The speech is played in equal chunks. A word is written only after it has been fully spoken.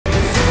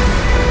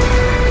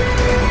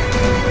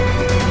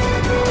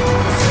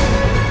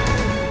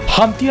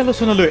শান্তি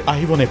আলোচনালৈ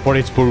আহিবনে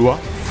পৰেশ বৰুৱা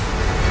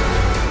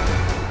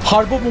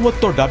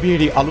সাৰ্বভৌমত্বৰ দাবী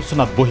এৰি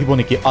আলোচনাত বহিব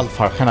নেকি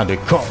আলফাৰ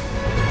সেনাধ্যক্ষ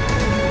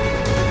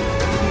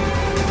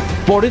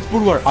পৰেশ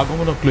বৰুৱাৰ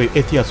আগমনক লৈ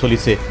এতিয়া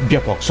চলিছে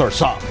ব্যাপক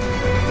চৰ্চা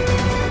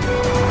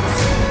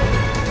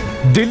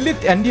দিল্লীত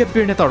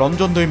NDFBৰ নেতা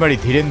ৰঞ্জন দৈমাৰী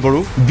ধীৰেন বড়ো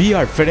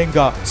বিআৰ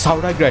ফেৰেংগা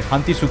চাওৰাগ্ৰাই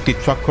শান্তি চুক্তিত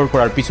স্বাক্ষৰ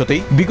কৰাৰ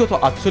পিছতেই বিগত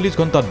 48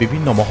 ঘণ্টাত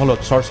বিভিন্ন মহলত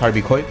চৰ্চাৰ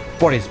বিষয়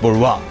পৰেশ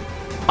বৰুৱা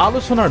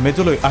আলোচনাৰ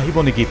মেজলৈ আহিব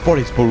নেকি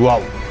পৰেশ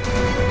বৰুৱাও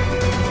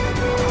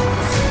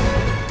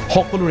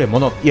সকলোৰে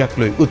মনত ইয়াক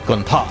লৈ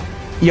উৎকণ্ঠা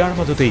ইয়াৰ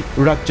মাজতেই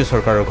ৰাজ্য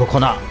চৰকাৰৰ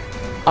ঘোষণা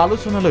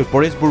আলোচনালৈ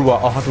পৰেশ বৰুৱা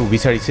অহাটো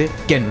বিচাৰিছে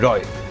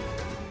কেন্দ্ৰই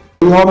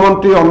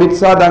গৃহমন্ত্ৰী অমিত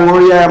শাহ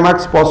ডাঙৰীয়াই আমাক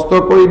স্পষ্ট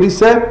কৰি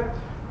দিছে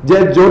যে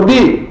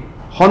যদি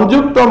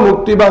সংযুক্ত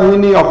মুক্তি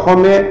বাহিনী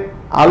অসমে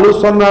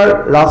আলোচনাৰ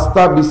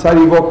ৰাস্তা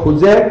বিচাৰিব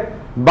খোজে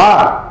বা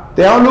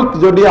তেওঁলোক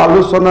যদি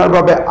আলোচনাৰ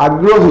বাবে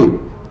আগ্ৰহী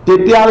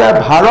তেতিয়ালে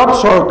ভাৰত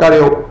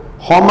চৰকাৰেও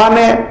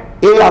সমানে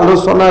এই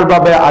আলোচনাৰ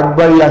বাবে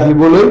আগবাঢ়ি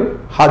আহিবলৈ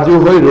হাজু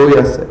হৈ ৰৈ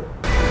আছে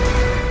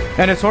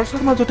এনে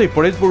চৰ্চাৰ মাজতে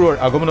পৰেশ বৰুৱাৰ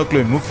আগমনক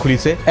লৈ মুখ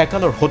খুলিছে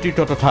একালৰ সতীৰ্থ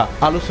তথা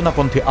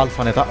আলোচনাপন্থী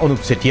আলফা নেতা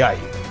অনুপ চেতিয়াই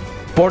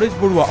পৰেশ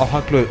বৰুৱা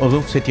অহাক লৈ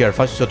অনুপ চেতিয়াৰ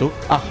ভাষ্যটো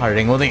আশাৰ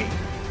ৰেঙনি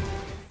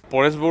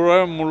পৰেশ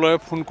বৰুৱাই মোলৈ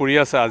ফোন কৰি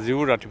আছে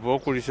আজিও ৰাতিপুৱাও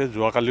কৰিছে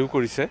যোৱাকালিও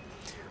কৰিছে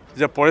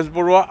যে পৰেশ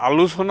বৰুৱা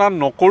আলোচনা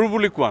নকৰো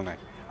বুলি কোৱা নাই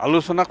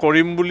আলোচনা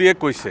কৰিম বুলিয়ে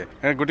কৈছে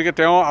গতিকে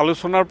তেওঁ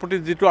আলোচনাৰ প্ৰতি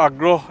যিটো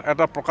আগ্ৰহ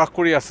এটা প্ৰকাশ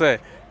কৰি আছে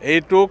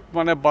এইটোক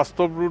মানে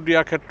বাস্তৱ ৰূপ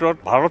দিয়াৰ ক্ষেত্ৰত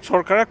ভাৰত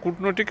চৰকাৰে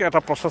কূটনৈতিক এটা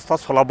প্ৰচেষ্টা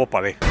চলাব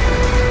পাৰে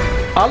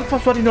আলফা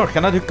স্বাধীনৰ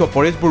সেনাধ্যক্ষ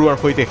পৰেশ বৰুৱাৰ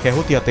সৈতে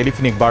শেহতীয়া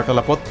টেলিফোনিক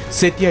বাৰ্তালাপত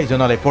চেতিয়াই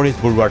জনালে পৰেশ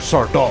বৰুৱাৰ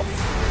চৰ্ত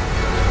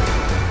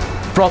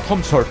প্ৰথম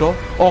চৰ্ত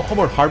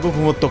অসমৰ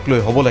সাৰ্বভৌমত্বক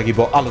লৈ হ'ব লাগিব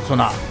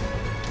আলোচনা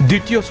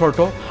দ্বিতীয় চৰ্ত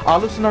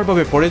আলোচনাৰ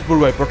বাবে পৰেশ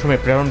বৰুৱাই প্ৰথমে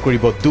প্ৰেৰণ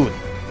কৰিব দূত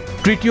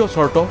তৃতীয়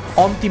চৰ্ত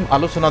অন্তিম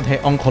আলোচনাতহে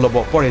অংশ ল'ব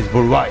পৰেশ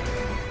বৰুৱাই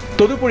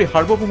তদুপৰি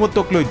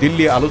সাৰ্বভৌমত্বক লৈ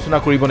দিল্লীয়ে আলোচনা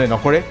কৰিবনে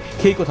নকৰে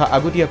সেই কথা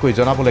আগতীয়াকৈ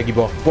জনাব লাগিব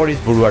পৰেশ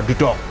বৰুৱাৰ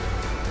দূতক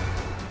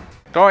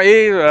তেওঁ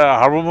এই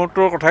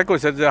সাৰ্বভৌমত্বৰ কথাই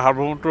কৈছে যে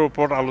সাৰ্বভৌমত্বৰ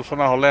ওপৰত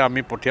আলোচনা হ'লে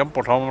আমি পঠিয়াম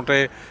প্ৰথমতে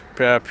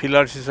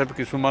ফিলাৰ্ছ হিচাপে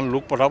কিছুমান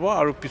লোক পঠাব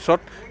আৰু পিছত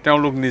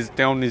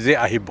তেওঁ নিজে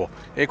আহিব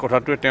এই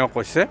কথাটোৱে তেওঁ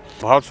কৈছে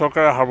ভাৰত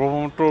চৰকাৰে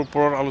সাৰ্বভৌমত্বৰ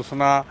ওপৰত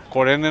আলোচনা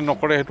কৰে নে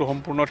নকৰে সেইটো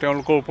সম্পূৰ্ণ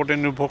তেওঁলোকৰ ওপৰতে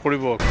নিৰ্ভৰ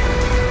কৰিব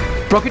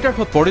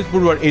প্ৰকৃতাৰ্থত পৰেশ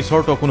বৰুৱাৰ এই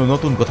চৰ্ত কোনো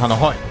নতুন কথা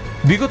নহয়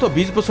বিগত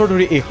 20 বছৰ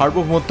ধৰি এই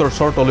সাৰ্বভৌমত্বৰ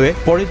চৰ্ত লৈ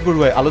পৰেশ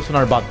বৰুৱাই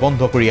আলোচনাৰ বাট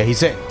বন্ধ কৰি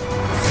আহিছে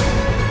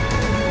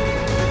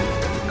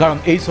কাৰণ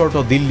এই চৰ্ত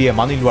দিল্লীয়ে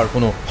মানি লোৱাৰ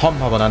কোনো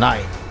সম্ভাৱনা নাই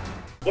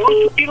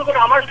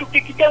আমাৰ চুক্তি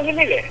কেতিয়া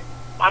মিলিলে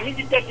আমি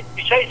যেতিয়া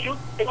বিচাৰিছো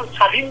এখন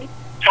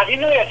স্বাধীন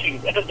হৈ আছিল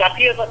এটা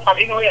জাতি এটা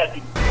স্বাধীন হৈ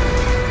আছিল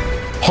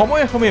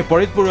সময়ে সময়ে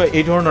পৰেশ বৰুৱাই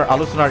এই ধৰণৰ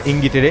আলোচনাৰ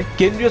ইংগিতেৰে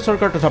কেন্দ্ৰীয়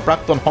চৰকাৰ তথা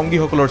প্ৰাক্তন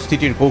সংগীসকলৰ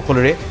স্থিতিৰ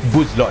কৌশলেৰে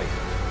বুজ লয়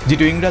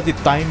যিটো ইংৰাজীত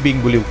টাইম বিং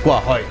বুলিও কোৱা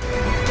হয়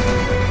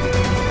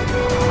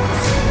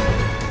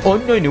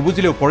অন্যই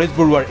নুবুজিলেও পৰেশ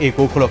বৰুৱাৰ এই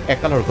কৌশলক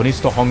একালৰ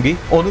ঘনিষ্ঠ সংগী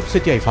অনুপ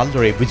চেতিয়াই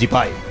ভালদৰে বুজি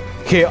পায়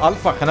সেই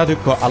আলফা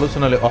সেনাধ্যক্ষ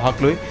আলোচনালৈ অহাক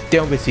লৈ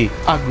তেওঁ বেছি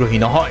আগ্ৰহী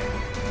নহয়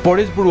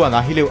পৰেশ বৰুৱা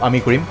নাহিলেও আমি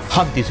কৰিম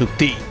শান্তি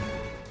চুক্তি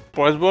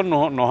পৰেশ বৰুৱা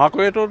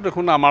নহাকৈতো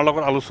দেখোন আমাৰ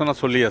লগত আলোচনা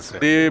চলি আছে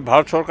যদি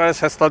ভাৰত চৰকাৰে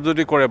চেষ্টা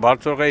যদি কৰে ভাৰত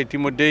চৰকাৰে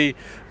ইতিমধ্যেই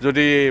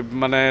যদি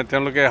মানে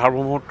তেওঁলোকে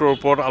সাৰ্বভৌমত্বৰ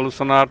ওপৰত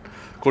আলোচনাত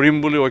কৰিম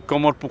বুলি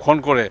ঐক্যমত পোষণ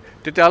কৰে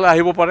তেতিয়াহ'লে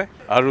আহিব পাৰে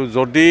আৰু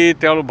যদি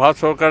তেওঁ ভাৰত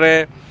চৰকাৰে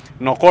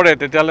নকৰে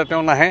তেতিয়াহ'লে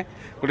তেওঁ নাহে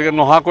গতিকে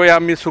নহাকৈ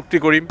আমি চুক্তি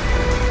কৰিম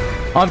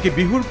আনকি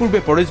বিহুৰ পূৰ্বে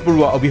পৰেশ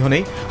বৰুৱা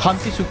অবিহনেই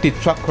শান্তি চুক্তিত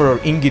স্বাক্ষৰৰ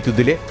ইংগিতো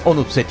দিলে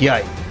অনুপ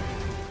চেতিয়াই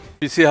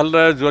পিচি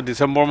হালদাৰে যোৱা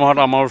ডিচেম্বৰ মাহত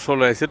আমাৰ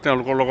ওচৰলৈ আহিছে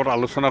তেওঁলোকৰ লগত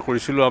আলোচনা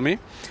কৰিছিলোঁ আমি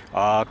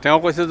তেওঁ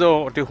কৈছে যে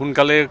অতি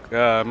সোনকালে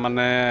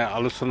মানে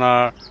আলোচনাৰ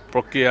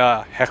প্ৰক্ৰিয়া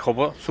শেষ হ'ব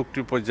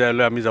চুক্তিৰ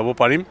পৰ্যায়লৈ আমি যাব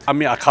পাৰিম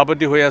আমি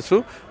আশাবাদী হৈ আছোঁ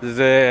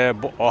যে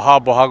অহা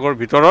বহাগৰ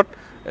ভিতৰত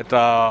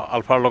এটা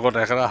আলফাৰ লগত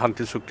এটা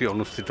শান্তি চুক্তি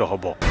অনুষ্ঠিত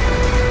হ'ব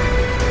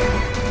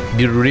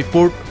ব্যুৰো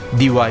ৰিপৰ্ট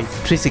DY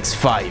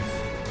 365